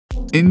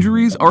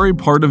Injuries are a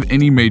part of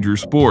any major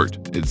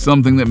sport. It's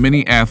something that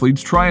many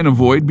athletes try and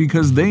avoid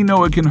because they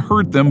know it can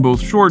hurt them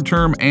both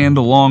short-term and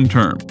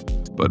long-term.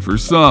 But for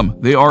some,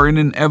 they are an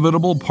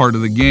inevitable part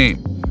of the game,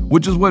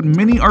 which is what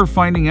many are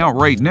finding out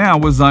right now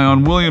with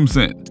Zion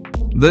Williamson.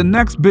 The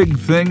next big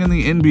thing in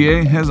the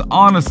NBA has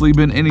honestly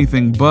been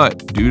anything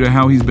but, due to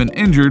how he's been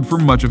injured for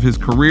much of his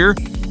career,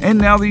 and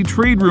now the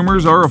trade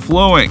rumors are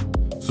flowing.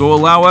 So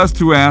allow us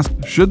to ask,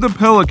 should the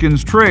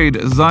Pelicans trade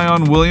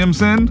Zion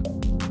Williamson?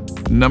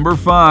 Number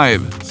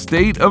 5.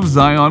 State of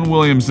Zion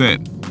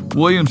Williamson.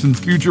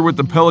 Williamson's future with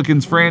the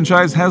Pelicans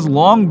franchise has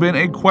long been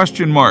a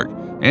question mark,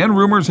 and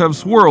rumors have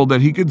swirled that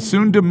he could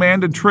soon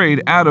demand a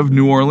trade out of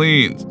New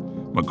Orleans.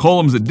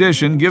 McCollum's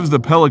addition gives the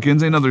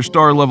Pelicans another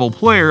star-level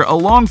player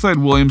alongside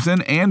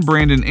Williamson and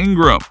Brandon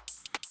Ingram.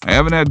 I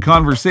haven't had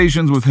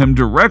conversations with him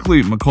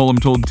directly,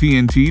 McCollum told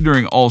TNT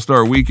during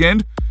All-Star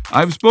Weekend.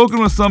 I've spoken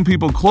with some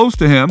people close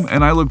to him,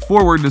 and I look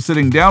forward to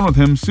sitting down with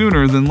him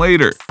sooner than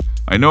later.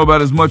 I know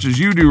about as much as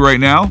you do right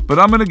now, but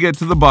I'm going to get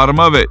to the bottom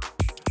of it.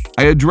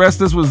 I addressed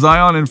this with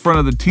Zion in front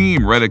of the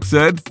team, Redick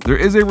said. There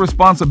is a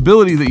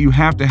responsibility that you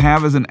have to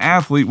have as an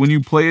athlete when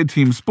you play a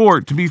team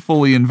sport to be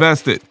fully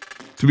invested.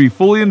 To be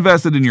fully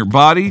invested in your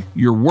body,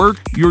 your work,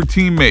 your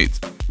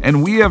teammates.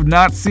 And we have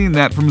not seen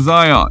that from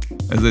Zion.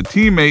 As a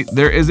teammate,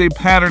 there is a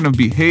pattern of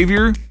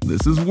behavior.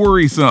 This is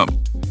worrisome.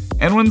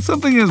 And when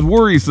something is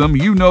worrisome,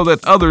 you know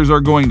that others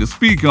are going to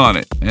speak on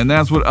it. And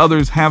that's what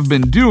others have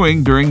been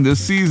doing during this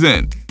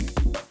season.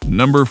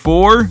 Number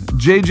 4.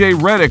 JJ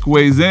Redick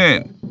weighs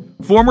in.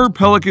 Former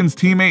Pelicans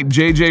teammate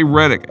JJ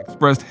Redick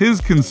expressed his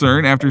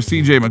concern after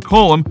CJ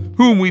McCollum,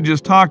 whom we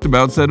just talked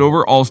about, said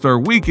over All-Star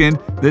Weekend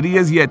that he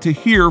has yet to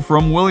hear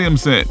from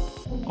Williamson.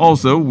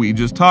 Also, we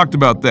just talked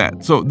about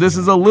that. So this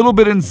is a little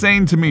bit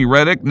insane to me,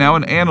 Redick, now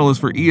an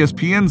analyst for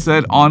ESPN,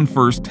 said on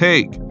First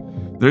Take.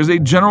 There's a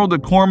general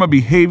decorum of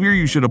behavior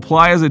you should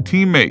apply as a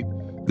teammate.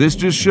 This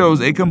just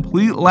shows a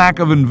complete lack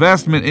of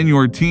investment in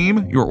your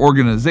team, your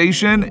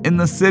organization, in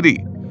the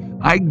city.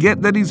 I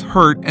get that he's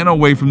hurt and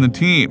away from the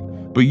team,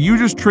 but you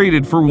just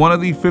traded for one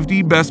of the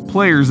 50 best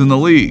players in the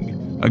league,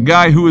 a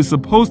guy who is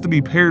supposed to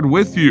be paired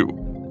with you.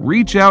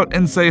 Reach out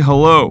and say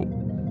hello.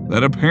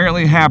 That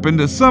apparently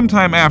happened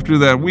sometime after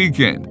that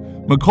weekend.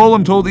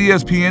 McCollum told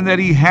ESPN that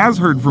he has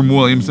heard from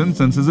Williamson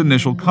since his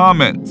initial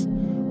comments.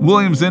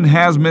 Williamson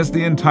has missed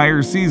the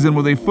entire season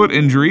with a foot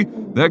injury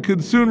that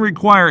could soon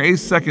require a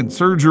second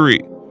surgery.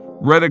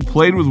 Redick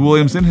played with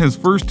Williamson his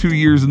first 2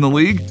 years in the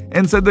league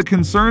and said the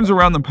concerns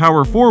around the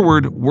power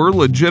forward were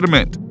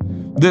legitimate.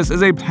 This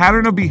is a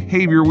pattern of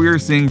behavior we are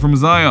seeing from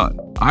Zion.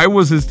 I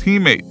was his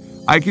teammate.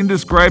 I can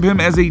describe him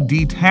as a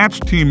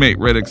detached teammate,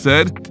 Redick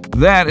said.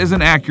 That is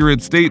an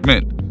accurate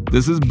statement.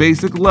 This is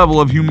basic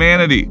level of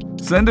humanity.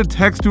 Send a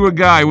text to a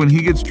guy when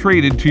he gets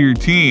traded to your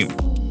team.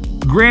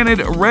 Granted,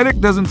 Redick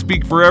doesn't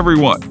speak for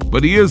everyone,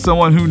 but he is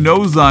someone who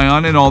knows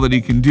Zion and all that he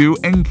can do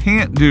and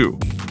can't do.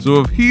 So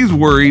if he's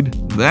worried,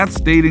 that's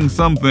stating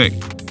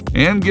something.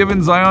 And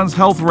given Zion's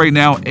health right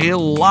now, a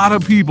lot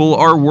of people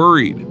are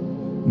worried.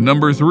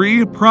 Number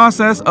 3.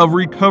 Process of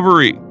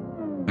recovery.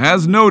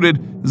 As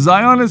noted,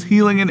 Zion is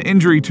healing an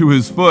injury to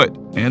his foot,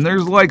 and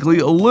there's likely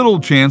a little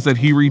chance that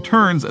he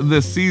returns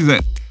this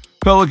season.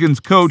 Pelicans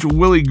coach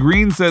Willie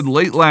Green said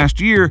late last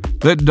year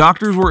that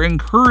doctors were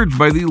encouraged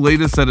by the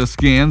latest set of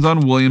scans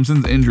on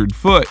Williamson's injured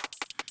foot.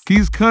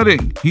 He's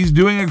cutting, he's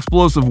doing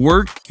explosive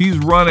work, he's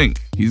running,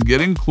 he's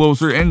getting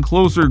closer and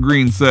closer,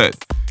 Green said.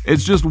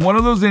 It's just one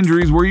of those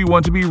injuries where you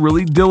want to be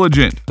really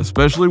diligent,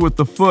 especially with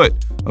the foot,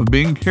 of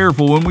being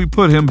careful when we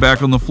put him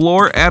back on the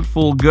floor at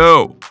full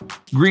go.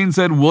 Green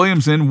said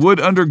Williamson would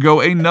undergo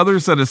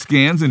another set of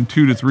scans in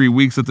 2 to 3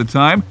 weeks at the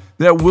time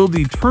that will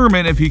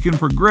determine if he can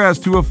progress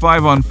to a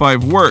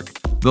 5-on-5 work,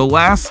 the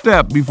last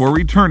step before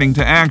returning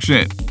to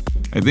action.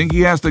 I think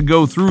he has to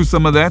go through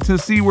some of that to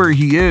see where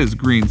he is,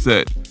 Green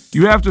said.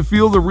 You have to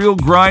feel the real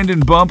grind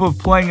and bump of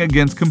playing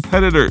against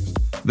competitors.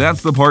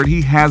 That's the part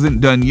he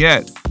hasn't done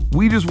yet.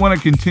 We just want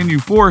to continue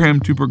for him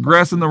to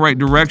progress in the right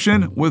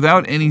direction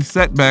without any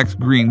setbacks,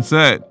 Green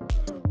said.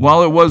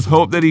 While it was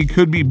hoped that he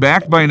could be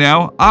back by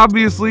now,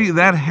 obviously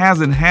that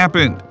hasn't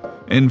happened.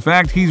 In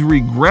fact, he's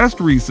regressed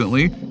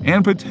recently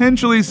and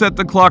potentially set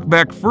the clock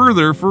back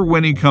further for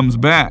when he comes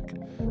back.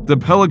 The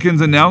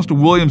Pelicans announced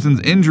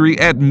Williamson's injury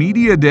at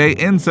Media Day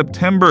in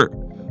September.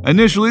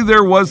 Initially,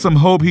 there was some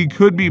hope he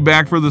could be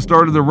back for the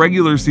start of the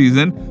regular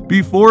season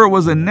before it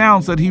was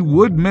announced that he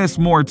would miss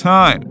more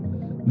time.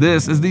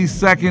 This is the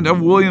second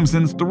of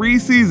Williamson's 3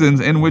 seasons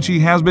in which he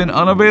has been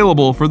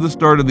unavailable for the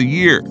start of the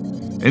year.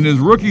 In his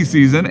rookie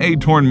season, a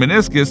torn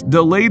meniscus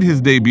delayed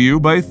his debut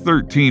by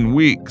 13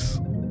 weeks.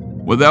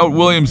 Without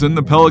Williamson,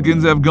 the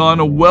Pelicans have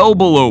gone well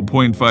below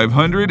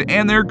 .500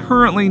 and they're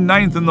currently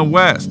 9th in the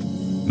West.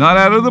 Not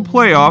out of the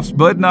playoffs,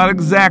 but not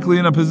exactly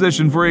in a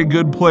position for a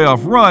good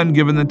playoff run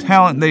given the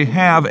talent they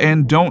have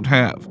and don't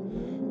have.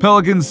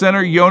 Pelicans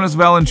center Jonas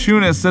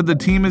Valanciunas said the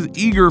team is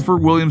eager for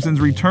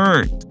Williamson's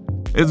return.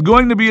 It's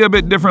going to be a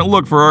bit different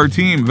look for our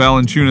team,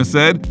 Valanciunas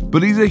said,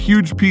 but he's a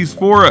huge piece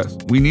for us.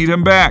 We need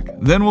him back,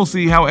 then we'll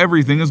see how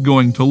everything is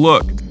going to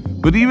look.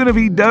 But even if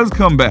he does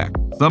come back,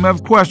 some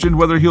have questioned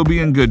whether he'll be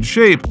in good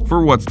shape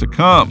for what's to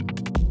come.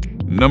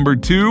 Number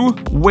 2.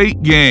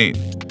 Weight gain.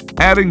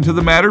 Adding to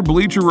the matter,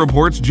 Bleacher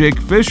Report's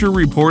Jake Fisher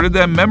reported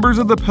that members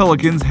of the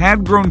Pelicans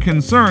had grown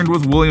concerned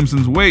with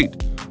Williamson's weight,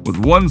 with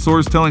one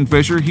source telling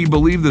Fisher he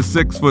believed the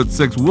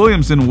 6'6"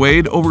 Williamson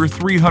weighed over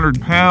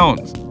 300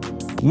 pounds.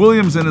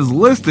 Williamson is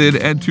listed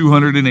at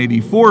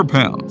 284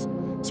 pounds.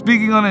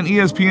 Speaking on an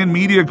ESPN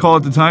media call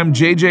at the time,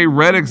 JJ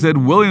Redick said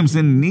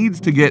Williamson needs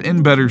to get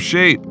in better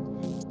shape.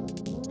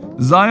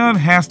 Zion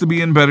has to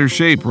be in better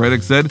shape,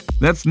 Redick said.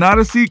 That's not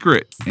a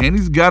secret, and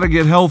he's got to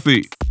get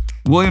healthy.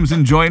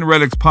 Williamson joined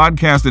Redick's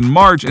podcast in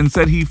March and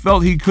said he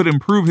felt he could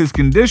improve his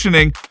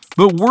conditioning,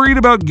 but worried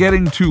about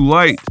getting too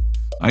light.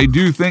 I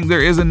do think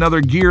there is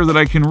another gear that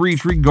I can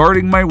reach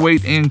regarding my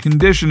weight and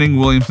conditioning,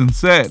 Williamson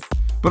said.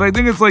 But I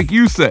think it's like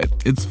you said,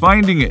 it's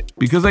finding it,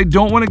 because I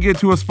don't want to get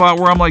to a spot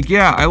where I'm like,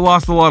 yeah, I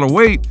lost a lot of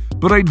weight,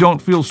 but I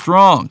don't feel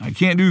strong. I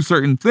can't do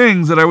certain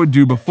things that I would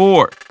do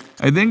before.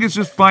 I think it's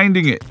just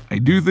finding it. I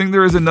do think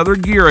there is another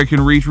gear I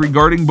can reach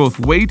regarding both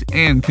weight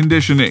and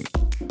conditioning.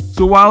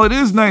 So while it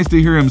is nice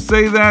to hear him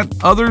say that,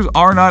 others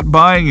are not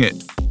buying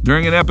it.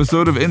 During an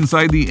episode of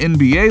Inside the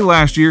NBA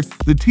last year,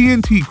 the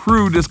TNT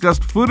crew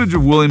discussed footage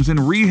of Williamson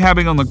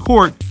rehabbing on the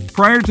court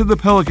prior to the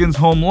Pelicans'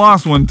 home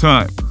loss one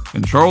time,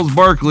 and Charles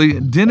Barkley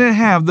didn't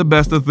have the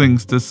best of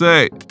things to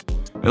say.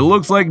 "It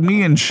looks like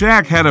me and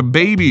Shaq had a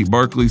baby,"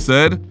 Barkley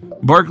said.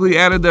 Barkley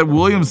added that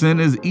Williamson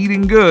is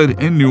eating good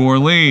in New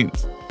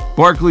Orleans.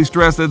 Barkley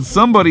stressed that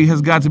somebody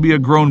has got to be a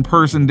grown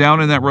person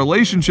down in that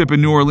relationship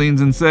in New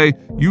Orleans and say,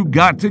 "You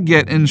got to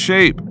get in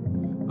shape."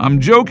 "I'm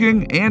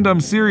joking and I'm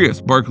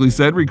serious," Barkley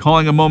said,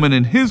 recalling a moment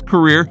in his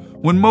career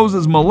when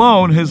Moses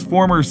Malone, his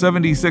former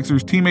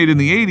 76ers teammate in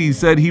the 80s,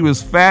 said he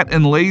was fat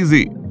and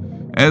lazy.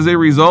 As a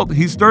result,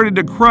 he started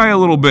to cry a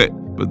little bit,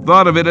 but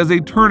thought of it as a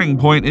turning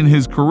point in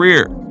his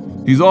career.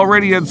 He's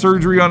already had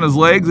surgery on his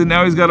legs and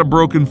now he's got a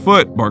broken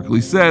foot,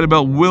 Barkley said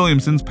about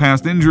Williamson's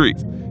past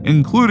injuries,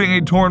 including a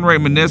torn right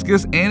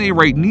meniscus and a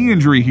right knee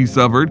injury he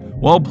suffered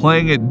while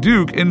playing at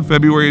Duke in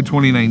February of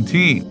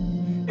 2019.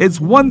 It's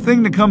one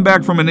thing to come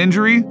back from an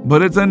injury,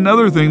 but it's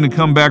another thing to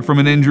come back from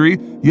an injury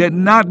yet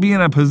not be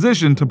in a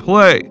position to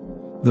play.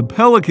 The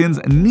Pelicans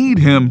need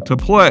him to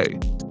play.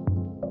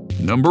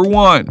 Number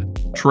 1.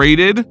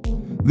 Traded?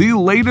 The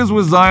latest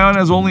with Zion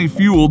has only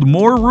fueled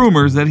more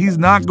rumors that he's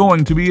not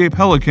going to be a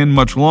Pelican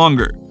much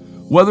longer.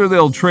 Whether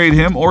they'll trade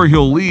him or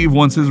he'll leave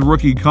once his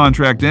rookie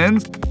contract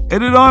ends,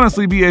 it'd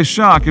honestly be a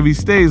shock if he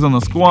stays on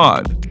the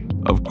squad.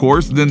 Of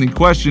course, then the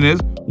question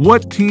is,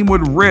 what team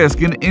would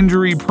risk an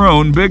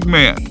injury-prone big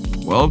man?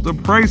 Well, if the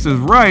price is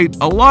right,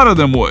 a lot of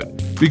them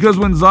would. Because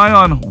when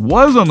Zion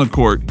was on the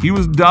court, he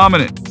was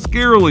dominant,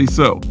 scarily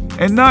so,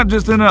 and not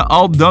just in a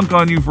 "I'll dunk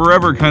on you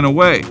forever" kind of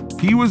way.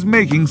 He was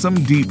making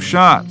some deep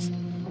shots.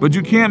 But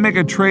you can't make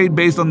a trade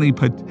based on the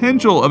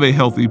potential of a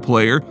healthy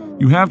player.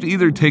 You have to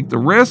either take the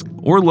risk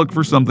or look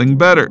for something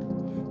better.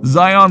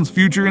 Zion's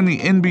future in the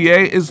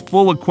NBA is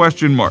full of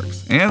question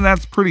marks, and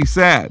that's pretty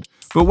sad.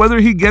 But whether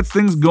he gets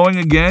things going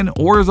again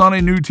or is on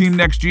a new team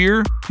next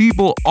year,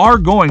 people are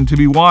going to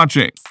be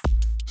watching.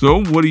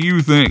 So what do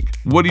you think?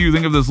 What do you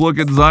think of this look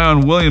at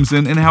Zion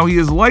Williamson and how he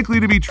is likely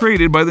to be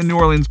traded by the New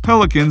Orleans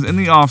Pelicans in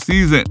the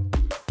offseason?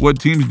 What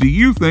teams do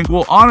you think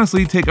will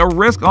honestly take a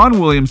risk on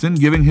Williamson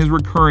given his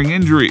recurring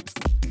injuries?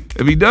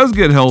 If he does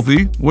get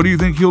healthy, what do you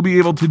think he'll be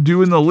able to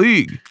do in the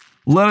league?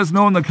 Let us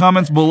know in the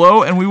comments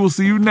below, and we will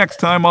see you next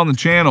time on the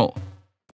channel.